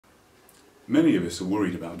Many of us are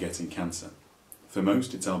worried about getting cancer. For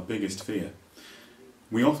most, it's our biggest fear.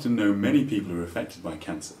 We often know many people who are affected by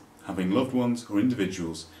cancer, having loved ones or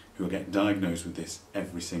individuals who will get diagnosed with this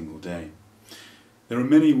every single day. There are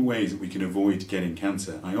many ways that we can avoid getting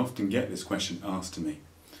cancer. I often get this question asked to me.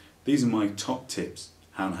 These are my top tips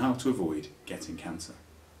on how to avoid getting cancer.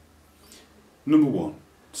 Number 1,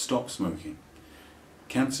 stop smoking.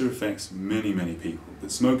 Cancer affects many people,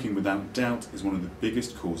 but smoking without doubt is one of the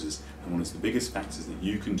biggest causes and one of the biggest factors that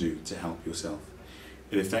you can do to help yourself.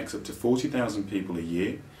 It affects up to 40,000 people a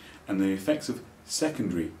year, and the effects of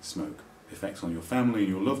secondary smoke, effects on your family and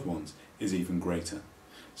your loved ones, is even greater.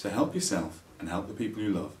 So help yourself and help the people you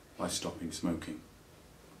love by stopping smoking.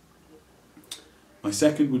 My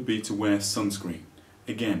second would be to wear sunscreen.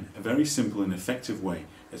 Again, a very simple and effective way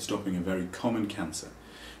at stopping a very common cancer.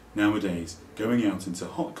 Nowadays, going out into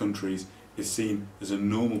hot countries is seen as a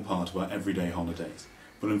normal part of our everyday holidays,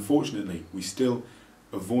 but unfortunately we still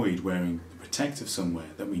avoid wearing the protective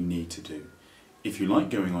sunwear that we need to do. If you like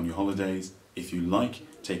going on your holidays, if you like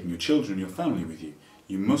taking your children and your family with you,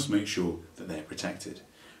 you must make sure that they're protected.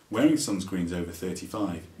 Wearing sunscreens over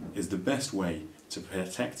 35 is the best way to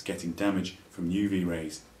protect getting damage from UV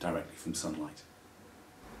rays directly from sunlight.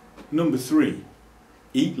 Number 3,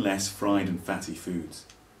 eat less fried and fatty foods.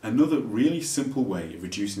 Another really simple way of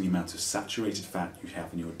reducing the amount of saturated fat you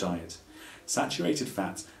have in your diet. Saturated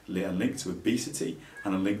fats are linked to obesity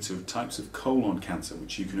and are linked to types of colon cancer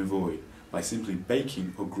which you can avoid by simply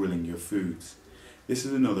baking or grilling your foods. This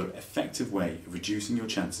is another effective way of reducing your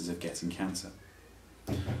chances of getting cancer.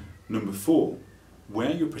 Number 4, wear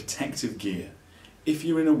your protective gear. If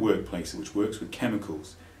you're in a workplace which works with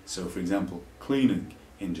chemicals, so for example cleaning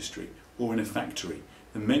industry or in a factory,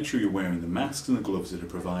 then make sure you're wearing the masks and the gloves that are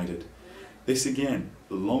provided. This again,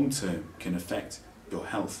 long term, can affect your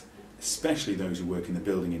health, especially those who work in the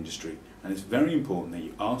building industry, and it's very important that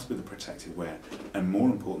you ask for the protective wear and more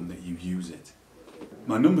important that you use it.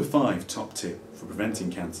 My number 5 top tip for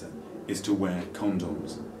preventing cancer is to wear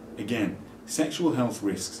condoms. Again, sexual health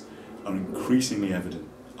risks are increasingly evident.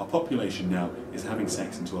 Our population now is having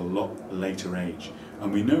sex into a lot later age,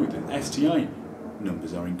 and we know that STI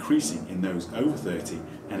numbers are increasing in those over 30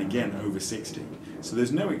 and again over 60. So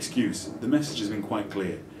there's no excuse. The message has been quite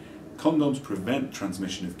clear. Condoms prevent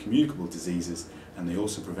transmission of communicable diseases, and they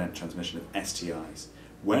also prevent transmission of STIs.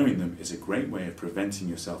 Wearing them is a great way of preventing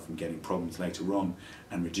yourself from getting problems later on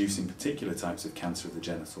and reducing particular types of cancer of the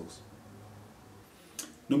genitals.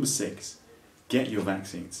 Number 6, get your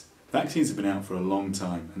vaccines. Vaccines have been out for a long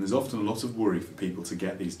time, and there's often a lot of worry for people to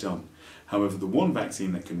get these done. However, the one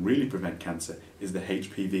vaccine that can really prevent cancer is the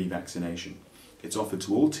HPV vaccination. It's offered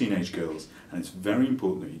to all teenage girls, and it's very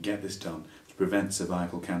important that you get this done to prevent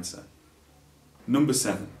cervical cancer. Number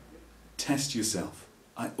 7, test yourself.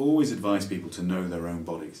 I always advise people to know their own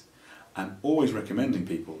bodies. I'm always recommending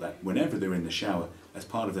people that whenever they're in the shower, as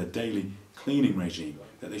part of their daily cleaning regime,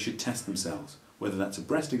 that they should test themselves, whether that's a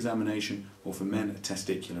breast examination or for men a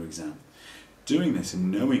testicular exam. Doing this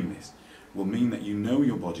and knowing this will mean that you know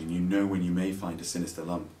your body and you know when you may find a sinister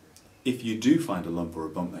lump. If you do find a lump or a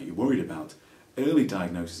bump that you're worried about, early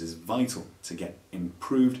diagnosis is vital to get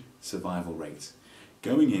improved survival rates.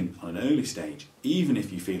 Going in on an early stage, even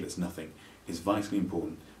if you feel it's nothing, is vitally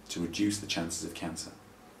important to reduce the chances of cancer.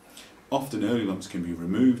 Often early lumps can be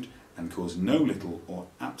removed and cause no little or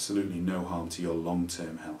absolutely no harm to your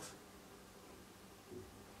long-term health.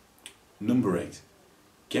 Number 8,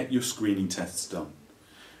 get your screening tests done.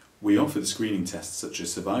 We offer screening tests such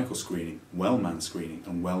as cervical screening, well-man screening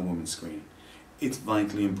and well-woman screening. It's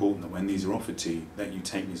vitally important that when these are offered to you that you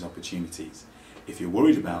take these opportunities. If you're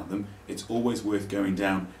worried about them, it's always worth going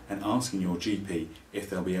down and asking your GP if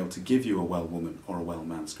they'll be able to give you a well-woman or a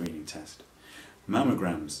well-man screening test.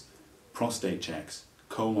 Mammograms, prostate checks,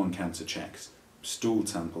 colon cancer checks, stool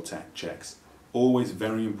sample checks, always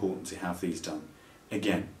very important to have these done.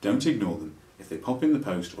 Again, don't ignore them. If they pop in the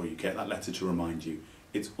post or you get that letter to remind you,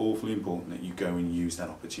 it's awfully important that you go and use that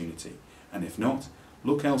opportunity. And if not,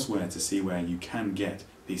 look elsewhere to see where you can get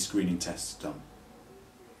these screening tests done.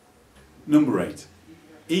 Number 8,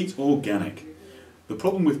 eat organic. The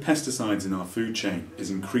problem with pesticides in our food chain is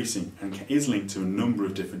increasing and is linked to a number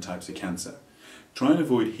of different types of cancer. Try and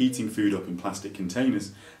avoid heating food up in plastic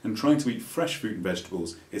containers, and trying to eat fresh fruit and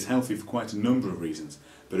vegetables is healthy for quite a number of reasons,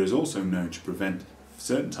 but is also known to prevent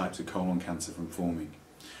certain types of colon cancer from forming.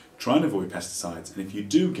 Try and avoid pesticides, and if you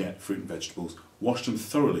do get fruit and vegetables, wash them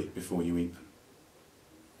thoroughly before you eat them.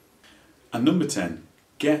 And number 10,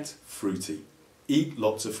 get fruity. Eat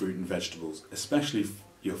lots of fruit and vegetables, especially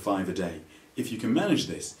your 5 a day. If you can manage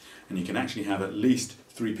this, and you can actually have at least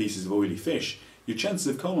 3 pieces of oily fish, your chances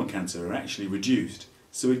of colon cancer are actually reduced.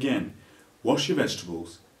 So again, wash your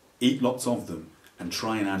vegetables, eat lots of them, and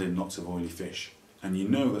try and add in lots of oily fish. And you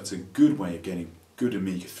know that's a good way of getting good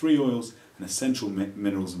omega-3 oils and essential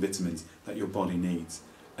minerals and vitamins that your body needs,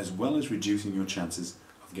 as well as reducing your chances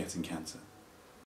of getting cancer.